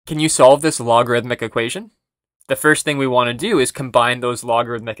Can you solve this logarithmic equation? The first thing we want to do is combine those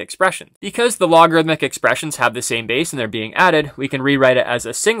logarithmic expressions. Because the logarithmic expressions have the same base and they're being added, we can rewrite it as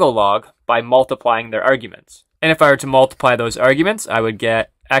a single log by multiplying their arguments. And if I were to multiply those arguments, I would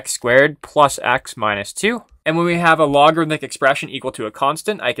get x squared plus x minus 2. And when we have a logarithmic expression equal to a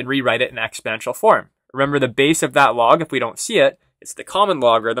constant, I can rewrite it in exponential form. Remember, the base of that log, if we don't see it, it's the common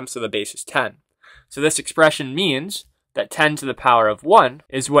logarithm, so the base is 10. So this expression means that 10 to the power of 1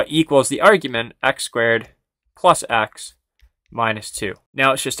 is what equals the argument x squared plus x minus 2.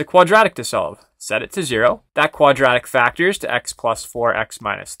 Now it's just a quadratic to solve. Set it to 0. That quadratic factors to x plus 4x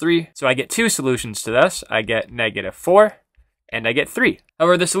minus 3. So I get two solutions to this. I get negative 4 and I get 3.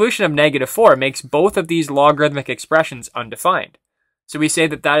 However, the solution of negative 4 makes both of these logarithmic expressions undefined. So we say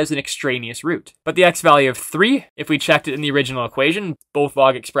that that is an extraneous root. But the x value of 3, if we checked it in the original equation, both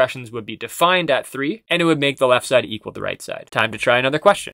log expressions would be defined at 3, and it would make the left side equal the right side. Time to try another question.